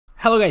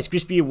Hello guys,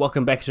 Crispy,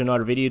 welcome back to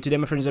another video. Today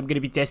my friends, I'm going to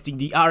be testing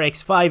the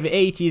RX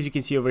 580 as you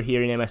can see over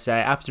here in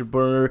MSI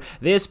Afterburner.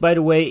 This by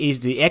the way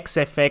is the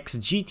XFX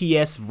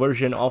GTS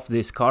version of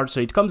this card, so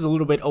it comes a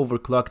little bit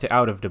overclocked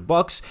out of the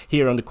box.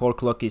 Here on the core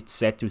clock it's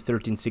set to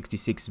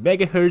 1366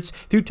 MHz,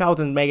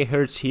 2000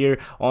 MHz here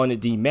on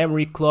the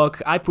memory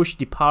clock. I pushed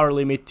the power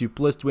limit to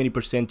plus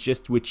 20%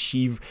 just to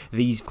achieve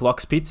these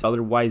clock speeds,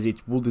 otherwise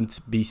it wouldn't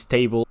be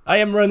stable. I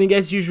am running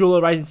as usual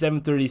a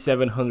Ryzen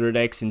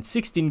 3700X and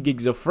 16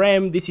 gigs of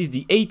RAM. This is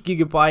the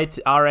 8GB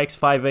RX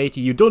 580.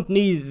 You don't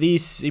need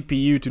this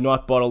CPU to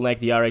not bottleneck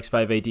the RX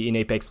 580 in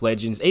Apex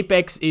Legends.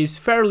 Apex is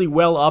fairly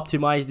well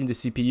optimized in the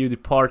CPU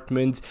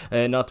department,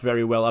 not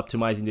very well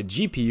optimized in the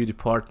GPU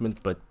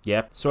department, but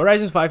yeah. So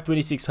Ryzen 5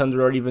 2600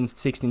 or even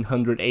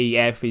 1600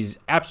 AF is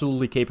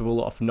absolutely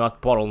capable of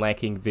not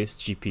bottlenecking this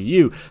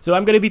GPU. So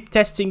I'm going to be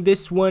testing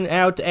this one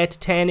out at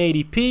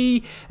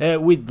 1080p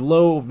with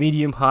low,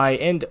 medium, high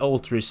and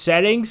ultra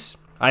settings.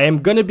 I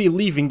am gonna be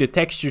leaving the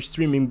texture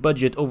streaming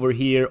budget over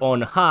here on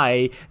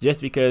high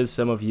just because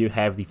some of you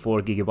have the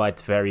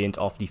 4GB variant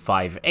of the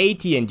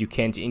 580 and you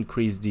can't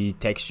increase the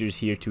textures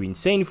here to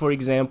insane, for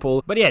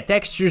example. But yeah,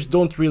 textures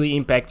don't really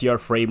impact your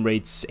frame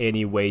rates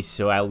anyway,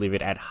 so I'll leave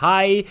it at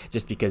high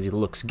just because it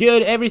looks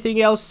good. Everything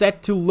else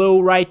set to low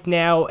right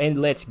now, and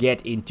let's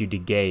get into the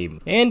game.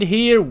 And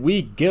here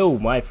we go,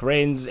 my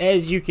friends.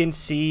 As you can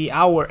see,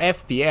 our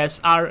FPS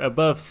are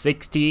above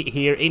 60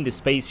 here in the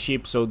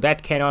spaceship, so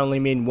that can only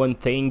mean one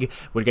thing.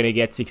 We're gonna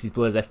get 60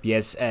 plus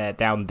FPS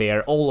down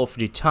there all of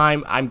the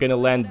time. I'm gonna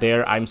land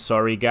there. I'm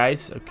sorry,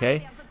 guys.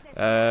 Okay.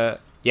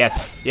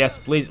 Yes,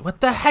 please. What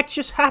the heck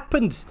just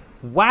happened?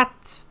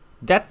 What?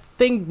 That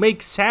thing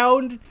makes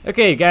sound?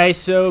 Okay guys,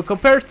 so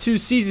compared to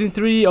season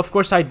 3, of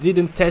course I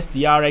didn't test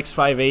the RX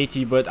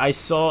 580, but I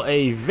saw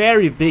a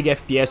very big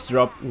FPS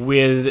drop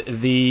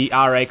with the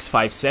RX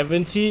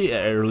 570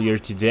 earlier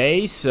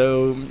today,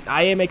 so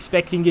I am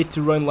expecting it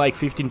to run like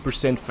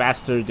 15%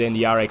 faster than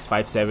the RX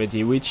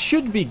 570, which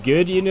should be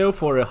good, you know,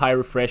 for a high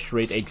refresh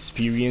rate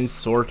experience,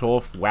 sort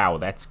of. Wow,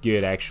 that's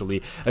good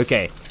actually.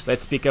 Okay,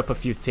 let's pick up a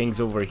few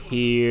things over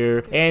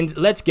here, and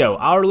let's go.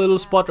 Our little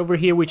spot over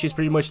here, which is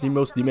pretty much the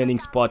most demanding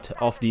spot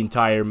of the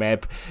entire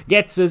map,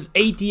 gets us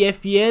 80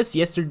 FPS.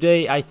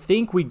 Yesterday I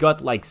think we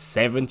got like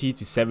 70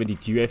 to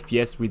 72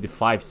 FPS with the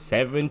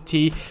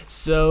 570,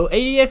 so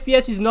 80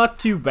 FPS is not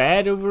too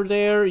bad over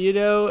there, you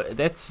know.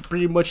 That's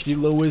pretty much the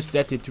lowest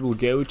that it will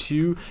go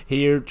to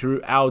here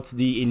throughout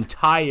the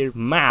entire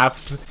map,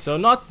 so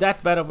not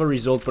that bad of a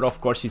result, but of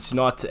course it's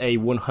not a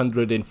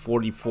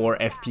 144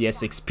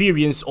 FPS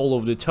experience all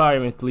of the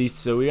time at least,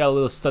 so we got a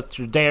little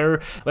stutter there.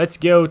 Let's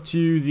go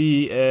to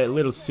the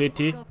little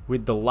city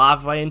with the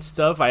lava and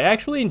stuff. I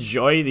actually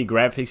enjoy the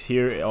graphics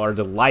here, or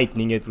the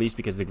lighting at least,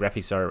 because the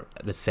graphics are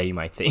the same,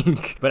 I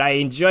think. But I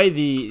enjoy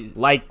the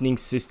lighting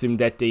system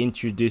that they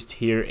introduced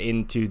here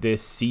into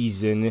this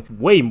season,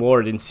 way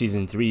more than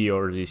season 3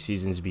 or the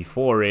seasons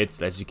before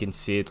it. As you can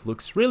see, it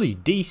looks really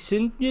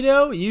decent, you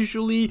know.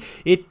 Usually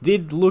it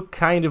did look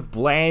kind of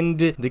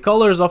bland. The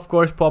colors of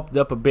course popped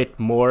up a bit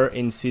more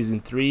in season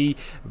 3,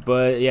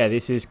 but yeah,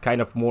 this is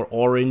kind of more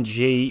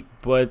orangey,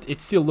 but it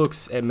still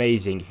looks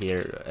amazing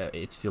here.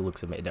 It still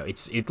looks amazing. No,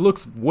 it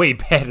looks way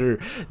better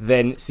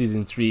than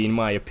season 3 in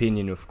my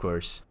opinion, of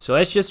course. So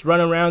let's just run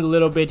around a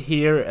little bit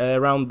here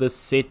around the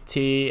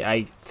city.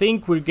 I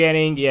think we're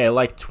getting, yeah,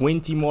 like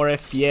 20 more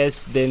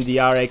FPS than the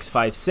RX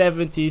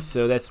 570,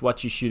 so that's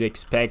what you should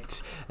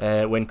expect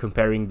when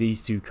comparing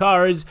these two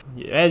cards.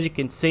 As you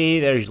can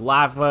see, there's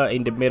lava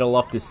in the middle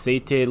of the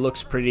city. It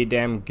looks pretty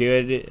damn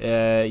good.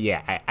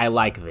 Yeah, I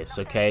like this,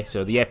 okay?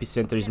 So the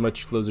epicenter is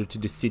much closer to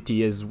the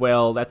city as well.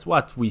 That's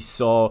what we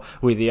saw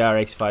with the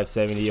RX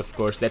 570, of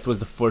course. That was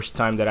the first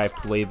time that I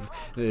played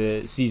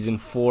the season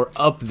 4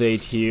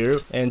 update here,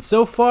 and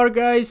so far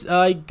guys,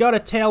 I gotta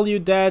tell you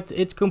that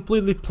it's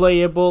completely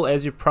playable,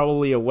 as you're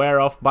probably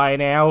aware of by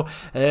now.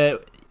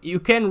 You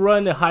can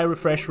run a high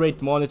refresh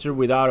rate monitor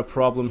without a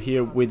problem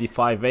here with the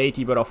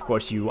 580, but of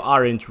course you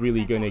aren't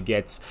really gonna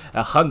get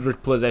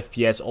 100 plus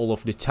FPS all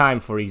of the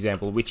time, for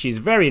example, which is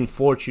very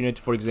unfortunate.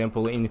 For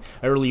example, in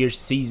earlier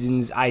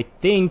seasons I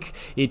think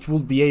it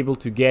would be able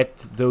to get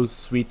those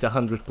sweet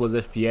 100 plus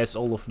FPS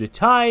all of the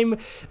time,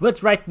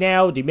 but right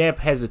now the map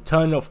has a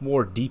ton of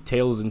more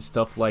details and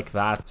stuff like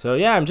that. So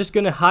yeah, I'm just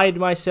gonna hide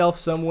myself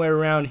somewhere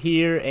around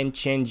here and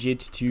change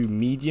it to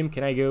medium.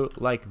 Can I go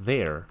like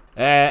there?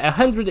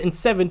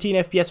 117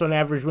 FPS on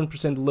average,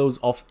 1% lows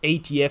of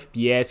 80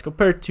 FPS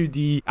compared to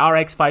the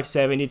RX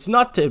 570. It's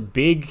not a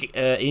big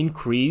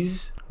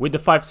increase. With the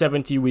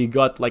 570 we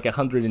got like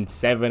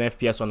 107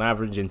 FPS on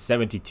average and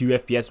 72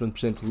 FPS,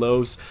 1%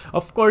 lows.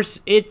 Of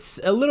course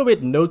it's a little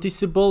bit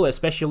noticeable,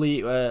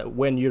 especially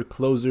when you're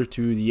closer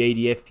to the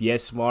 80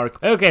 FPS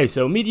mark. Okay,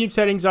 so medium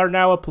settings are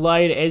now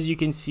applied, as you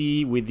can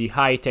see, with the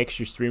high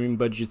texture streaming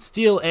budget.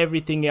 Still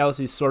everything else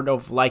is sort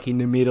of like in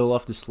the middle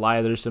of the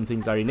slider. Some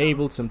things are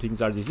enabled, some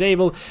things are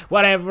disabled,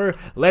 whatever.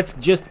 Let's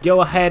just go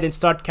ahead and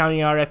start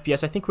counting our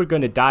FPS. I think we're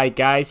gonna die,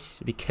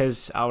 guys,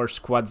 because our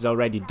squad's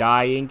already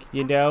dying,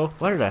 you know.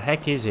 Where the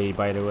heck is he,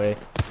 by the way?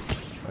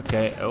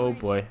 Okay, oh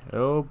boy.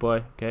 Oh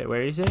boy. Okay,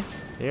 where is he?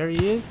 There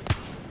he is.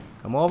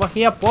 Come over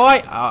here,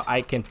 boy. Oh,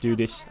 I can't do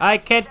this. I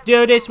can't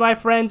do this, my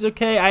friends.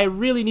 Okay, I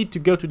really need to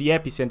go to the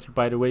epicenter,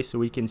 by the way, so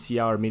we can see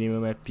our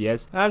minimum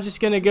FPS. I'm just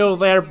gonna go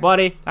there,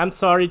 buddy. I'm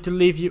sorry to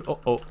leave you.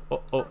 Oh.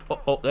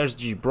 There's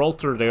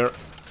Gibraltar there.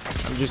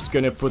 I'm just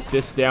gonna put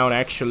this down,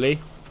 actually.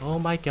 Oh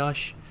my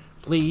gosh.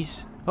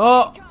 Please.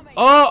 Oh.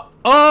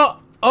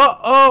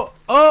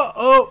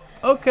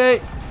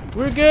 Okay.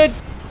 We're good.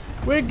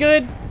 We're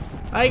good.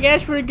 I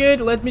guess we're good.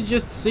 Let me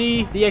just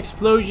see the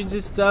explosions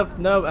and stuff.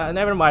 No,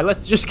 never mind.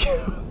 Let's just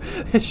go.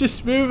 Let's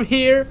just move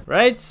here.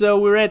 Right, so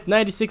we're at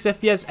 96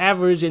 FPS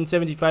average and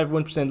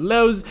 75%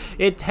 lows.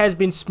 It has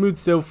been smooth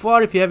so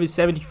far. If you have a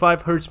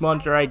 75 Hz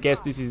monitor, I guess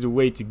this is the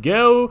way to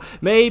go.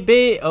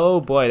 Maybe. Oh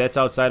boy, that's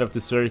outside of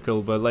the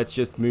circle, but let's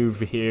just move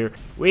here.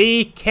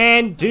 We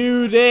can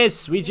do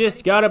this. We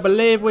just gotta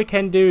believe we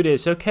can do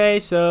this. Okay,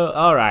 so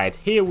alright,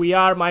 here we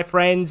are, my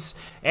friends,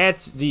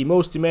 at the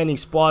most demanding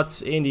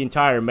spots in the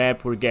entire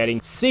map. We're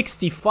getting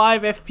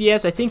 65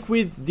 FPS. I think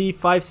with the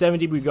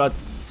 570 we got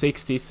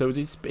 60, so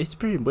it's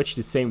pretty much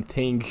the same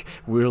thing,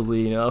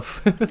 weirdly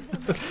enough.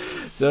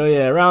 So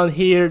yeah, around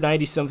here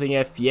 90 something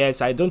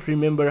FPS. I don't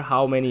remember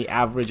how many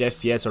average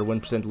FPS or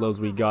 1% lows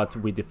we got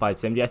with the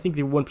 570. I think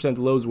the 1%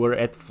 lows were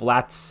at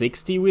flat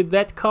 60 with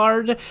that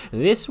card.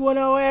 This one,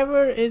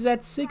 however, is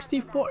at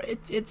 64.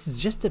 It's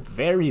just a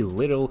very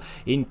little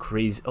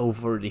increase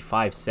over the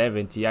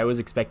 570. I was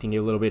expecting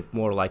a little bit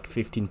more, like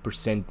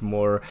 15%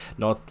 more,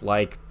 not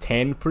like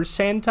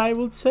 10%, I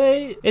would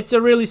say. It's a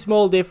really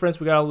small difference.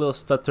 We got a little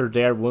stutter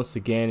there once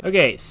again.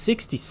 Okay,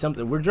 60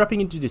 something. We're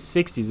dropping into the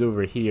 60s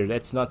over here.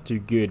 That's not too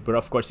good, but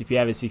of course if you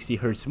have a 60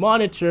 Hz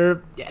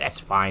monitor, yeah, that's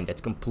fine.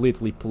 That's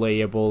completely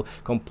playable,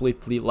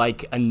 completely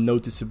like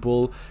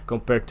unnoticeable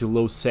compared to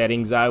low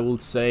settings, I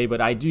would say.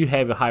 But I do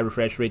have a high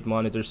refresh rate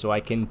monitor, so I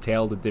can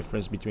tell the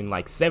difference between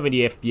like 70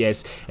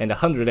 FPS and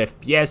 100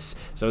 FPS.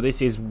 So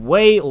this is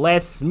way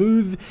less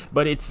smooth,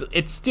 but it's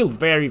still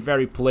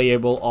very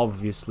playable.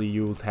 Obviously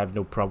you will have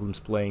no problems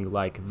playing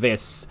like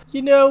this.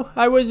 You know,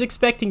 I was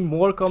expecting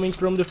more coming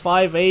from the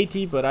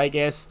 580, but I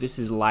guess this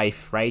is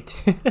life, right?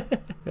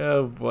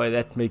 Oh boy,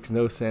 that makes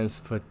no sense,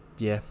 but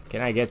yeah.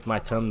 Can I get my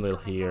thumbnail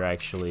here,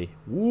 actually?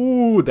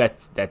 Ooh,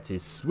 that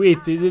is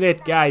sweet, isn't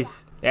it,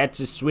 guys?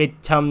 That's a sweet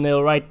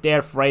thumbnail right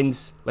there,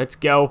 friends. Let's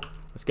go.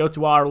 Let's go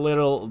to our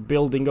little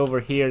building over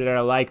here that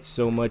I liked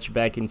so much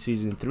back in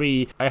Season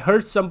 3. I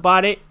heard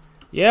somebody.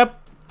 Yep.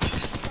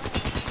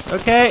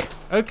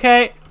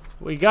 Okay.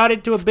 We got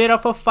into a bit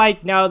of a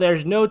fight now.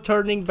 There's no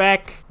turning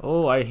back.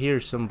 Oh, I hear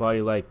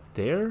somebody like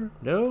there.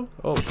 No?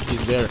 Oh,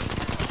 he's there.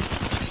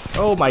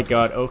 Oh my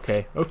god.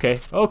 Okay.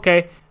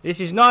 This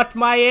is not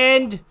my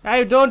end.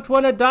 I don't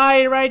want to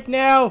die right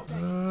now.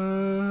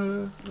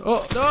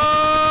 Oh,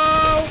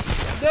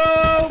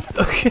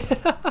 no! Okay.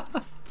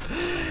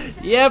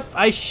 Yep,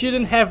 I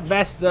shouldn't have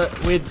messed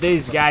with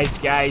these guys.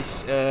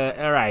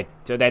 Alright,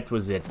 so that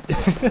was it.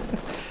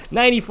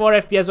 94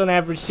 FPS on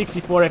average,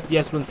 64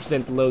 FPS,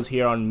 1% lows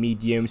here on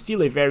medium.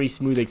 Still a very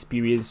smooth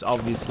experience,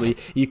 obviously.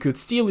 You could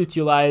still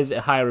utilize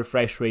a high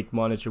refresh rate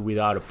monitor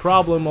without a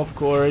problem, of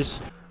course.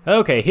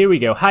 Okay, here we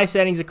go. High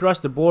settings across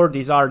the board.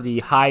 These are the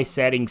high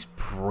settings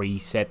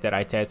preset that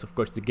I test. Of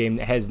course, the game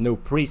has no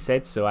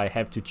presets, so I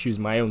have to choose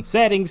my own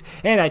settings,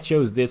 and I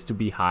chose this to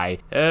be high.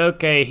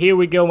 Okay, here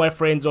we go, my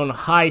friends. On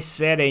high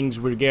settings,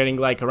 we're getting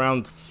like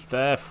around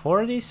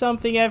 40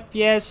 something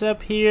FPS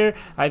up here.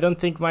 I don't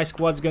think my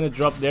squad's gonna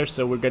drop there,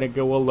 so we're gonna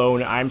go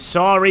alone. I'm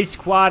sorry,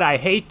 squad. I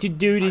hate to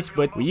do this,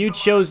 but you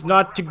chose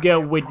not to go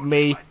with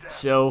me,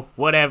 so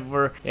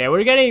whatever. Yeah,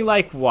 we're getting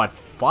like what,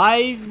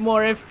 5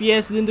 more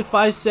FPS than the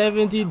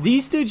 570.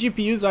 These two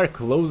GPUs are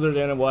closer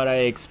than what I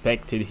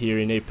expected here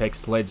in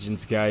Apex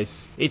Legends,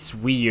 guys. It's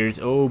weird.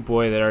 Oh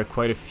boy, there are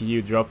quite a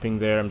few dropping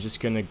there. I'm just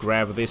gonna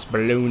grab this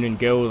balloon and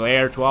go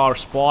there to our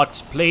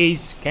spots,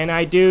 please. Can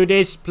I do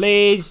this,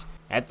 please?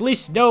 At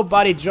least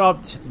nobody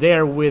dropped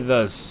there with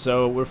us,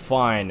 so we're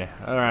fine.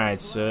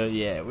 Alright, so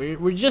yeah,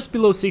 we're just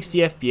below 60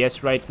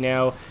 FPS right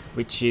now,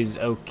 which is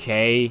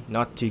okay.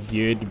 Not too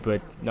good,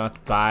 but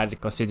not bad,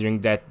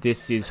 considering that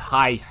this is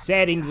high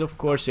settings, of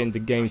course, and the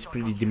game is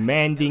pretty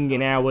demanding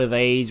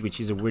nowadays, which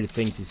is a weird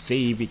thing to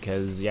see,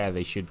 because yeah,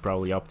 they should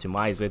probably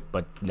optimize it,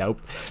 but nope.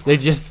 They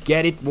just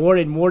get it more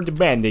and more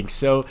demanding,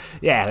 so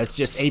yeah, that's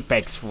just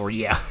Apex for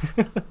you.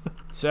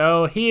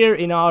 So here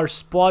in our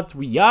spot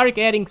we are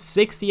getting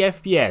 60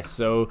 FPS,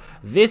 so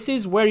this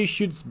is where you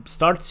should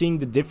start seeing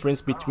the difference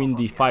between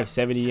the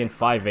 570 and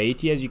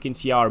 580. As you can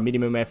see, our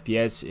minimum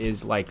FPS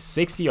is like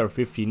 60 or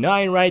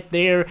 59 right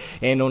there,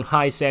 and on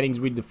high settings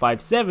with the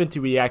 570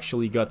 we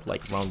actually got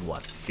like around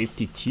what,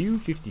 52,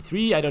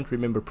 53, I don't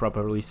remember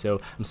properly,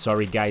 so I'm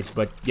sorry guys,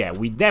 but yeah,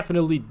 we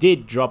definitely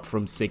did drop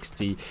from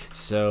 60,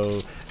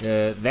 so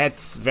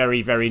that's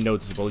very, very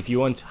noticeable. If you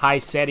want high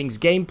settings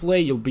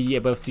gameplay, you'll be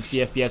above 60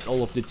 FPS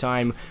all of the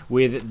time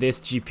with this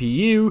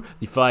GPU,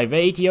 the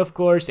 580 of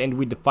course, and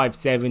with the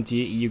 570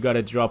 you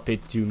gotta drop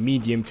it to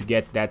medium to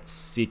get that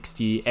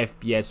 60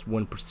 FPS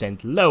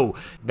 1% low.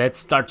 That's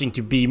starting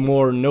to be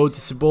more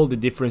noticeable, the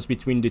difference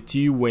between the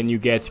two when you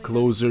get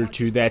closer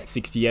to that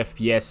 60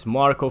 FPS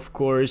mark, of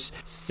course.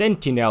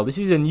 Sentinel, this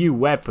is a new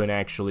weapon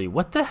actually.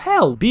 What the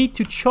hell? B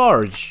to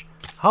charge.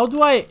 How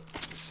do I...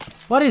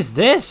 What is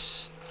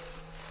this?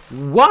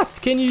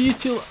 What can you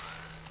utilize?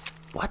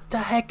 What the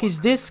heck is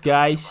this,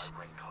 guys?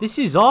 This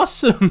is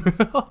awesome.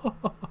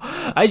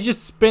 I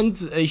just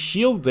spent a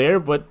shield there,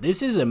 but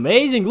this is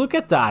amazing. Look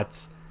at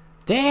that.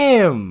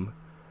 Damn.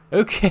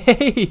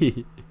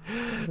 Okay.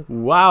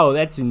 Wow,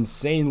 that's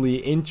insanely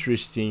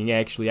interesting.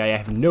 Actually, I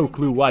have no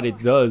clue what it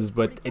does,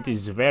 but it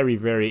is very,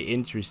 very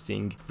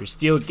interesting. We're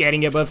still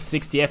getting above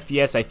 60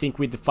 FPS. I think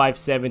with the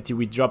 570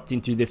 we dropped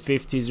into the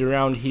 50s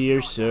around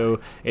here,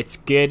 so it's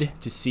good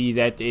to see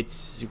that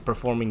it's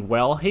performing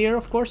well here.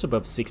 Of course,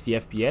 above 60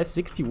 FPS,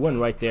 61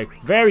 right there.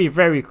 Very,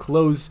 very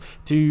close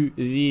to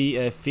the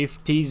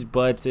 50s,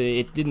 but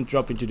it didn't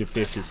drop into the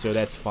 50s, so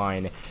that's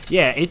fine.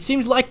 Yeah, it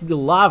seems like the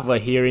lava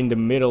here in the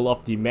middle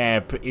of the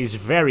map is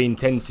very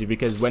intensive,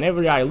 because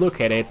whenever I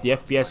look at it, the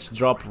FPS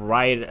drop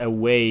right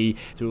away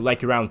to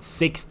like around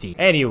 60.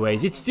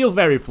 Anyways, it's still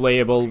very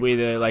playable with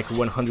like a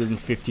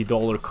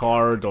 $150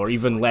 card, or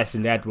even less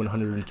than that,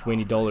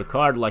 $120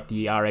 card like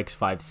the RX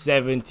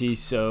 570.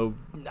 So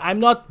I'm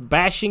not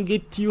bashing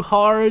it too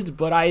hard,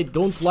 but I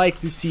don't like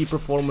to see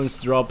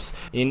performance drops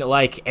in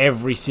like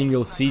every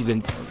single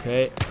season.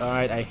 Okay,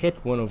 alright, I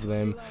hit one of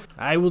them.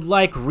 I would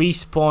like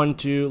Respawn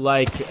to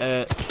like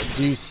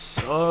do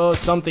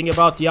something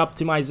about the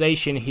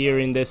optimization here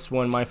in this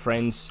one, my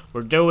friends.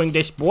 We're doing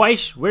this,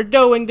 boys. We're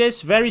doing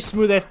this. Very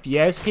smooth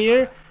FPS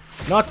here.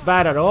 Not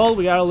bad at all.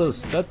 We got a little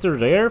stutter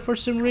there for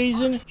some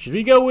reason. Should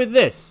we go with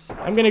this?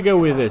 I'm gonna go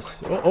with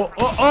this. Oh,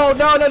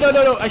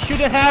 no. I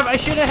shouldn't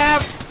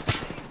have.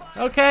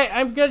 Okay,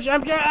 I'm good.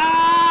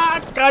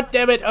 God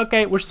damn it.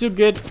 Okay, we're still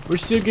good. We're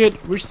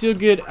still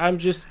good. I'm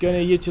just gonna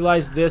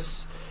utilize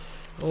this.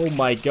 Oh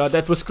my god,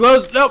 that was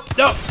close. No.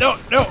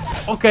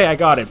 Okay, I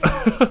got him.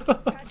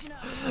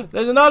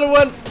 There's another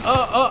one.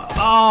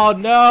 Oh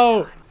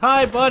no.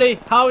 Hi, buddy.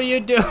 How are you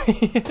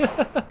doing?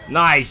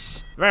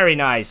 Nice. Very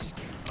nice.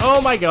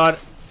 Oh my god.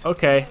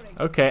 Okay.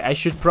 I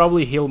should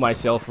probably heal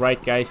myself,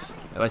 right, guys?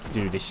 Let's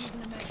do this.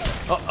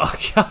 Oh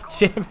god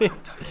damn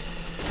it.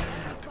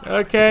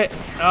 Okay.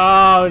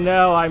 Oh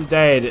no, I'm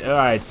dead.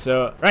 Alright,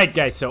 so... Right,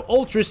 guys, so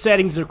ultra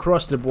settings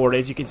across the board.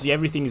 As you can see,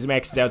 everything is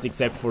maxed out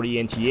except for the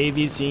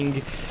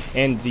anti-aliasing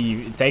and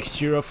the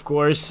texture, of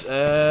course.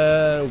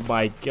 Oh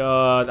my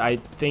god, I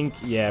think...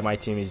 Yeah, my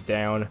team is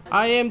down.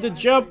 I am the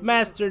jump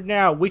master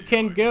now. We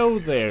can go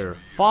there.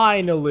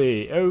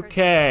 Finally.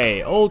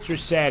 Okay, ultra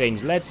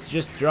settings. Let's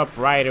just drop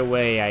right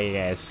away, I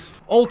guess.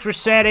 Ultra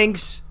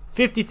settings.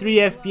 53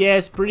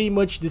 FPS, pretty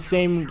much the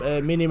same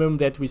minimum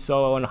that we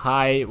saw on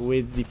high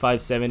with the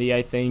 570,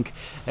 I think.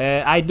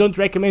 I don't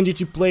recommend you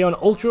to play on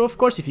ultra, of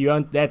course. If you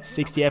want that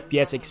 60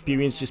 FPS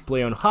experience, just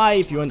play on high.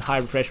 If you want high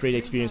refresh rate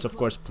experience, of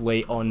course,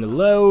 play on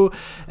low.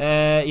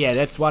 Yeah,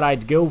 that's what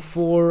I'd go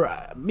for.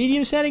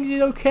 Medium settings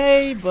is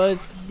okay, but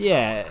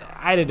yeah,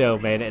 I don't know,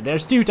 man.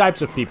 There's two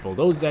types of people.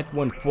 Those that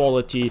want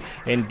quality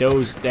and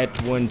those that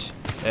want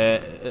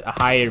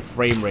higher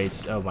frame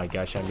rates. Oh my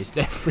gosh, I missed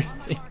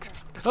everything.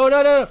 Oh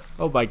no.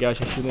 Oh my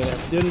gosh, I shouldn't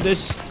have done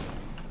this.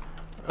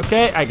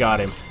 Okay, I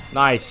got him.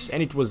 Nice,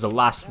 and it was the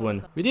last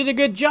one. We did a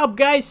good job,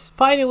 guys.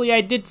 Finally,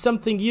 I did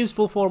something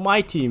useful for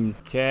my team.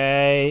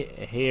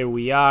 Okay, here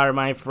we are,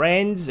 my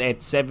friends,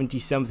 at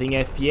 70-something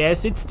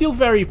FPS. It's still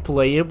very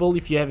playable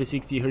if you have a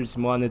 60Hz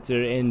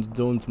monitor and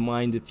don't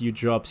mind a few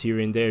drops here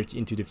and there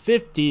into the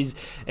 50s.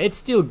 It's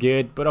still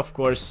good, but of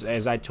course,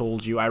 as I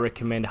told you, I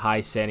recommend high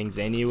settings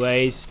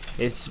anyways.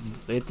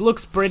 It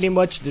looks pretty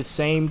much the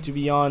same, to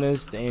be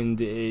honest,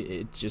 and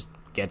it just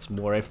gets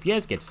more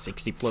FPS, gets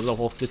 60 plus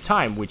of the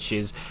time, which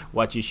is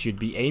what you should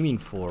be aiming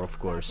for, of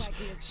course.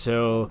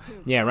 So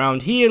yeah,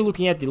 around here,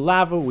 looking at the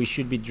lava, we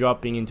should be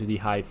dropping into the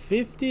high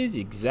 50s,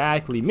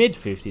 exactly mid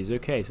 50s.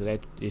 Okay, so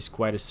that is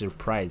quite a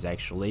surprise,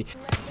 actually.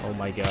 Oh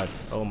my god,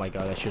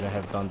 I shouldn't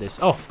have done this.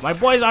 Oh, my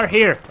boys are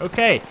here.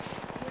 Okay,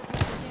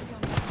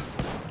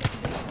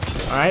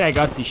 all right, I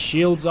got the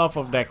shields off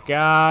of that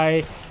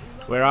guy.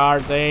 Where are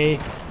they?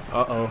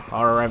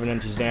 Our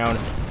Revenant is down.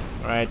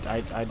 All right,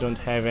 I don't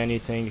have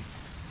anything.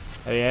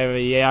 I have a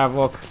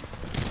Yavok.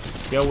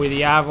 Let's go with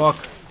the Yavok.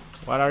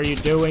 What are you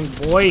doing,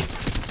 boy?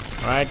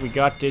 Alright, we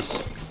got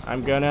this.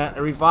 I'm gonna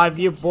revive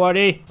you,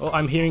 buddy. Oh,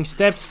 I'm hearing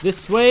steps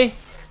this way.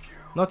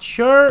 Not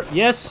sure.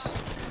 Yes.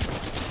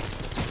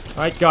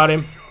 Alright, got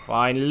him.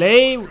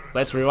 Finally.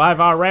 Let's revive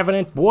our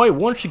Revenant, boy,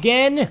 once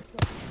again.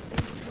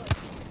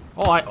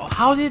 Oh,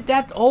 how did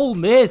that all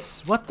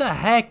miss? What the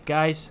heck,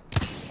 guys?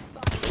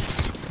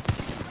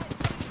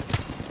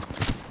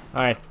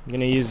 Alright, I'm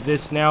gonna use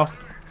this now.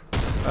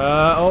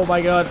 Oh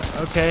my god,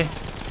 okay.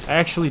 I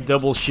actually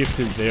double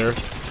shifted there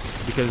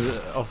because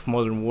of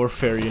Modern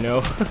Warfare, you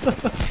know.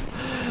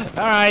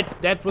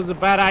 Alright, that was a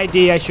bad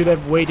idea. I should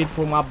have waited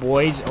for my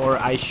boys, or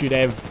I should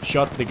have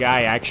shot the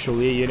guy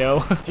actually, you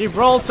know.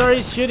 Gibraltar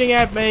is shooting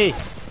at me.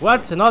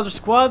 What? Another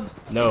squad?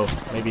 No,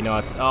 maybe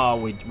not. Oh,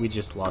 we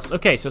just lost.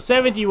 Okay, so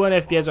 71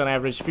 FPS on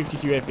average,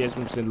 52 FPS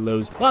from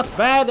lows. Not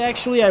bad,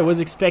 actually. I was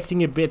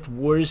expecting a bit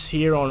worse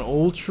here on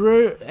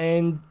Ultra.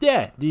 And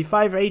yeah, the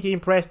 580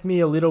 impressed me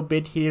a little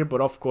bit here.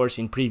 But of course,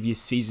 in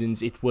previous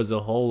seasons, it was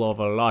a whole of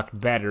a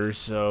lot better.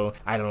 So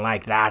I don't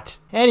like that.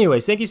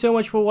 Anyways, thank you so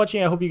much for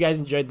watching. I hope you guys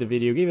enjoyed the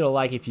video. Give it a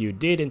like if you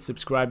did and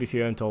subscribe if you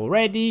haven't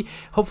already.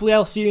 Hopefully,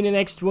 I'll see you in the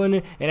next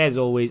one. And as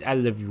always, I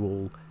love you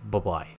all. Bye-bye.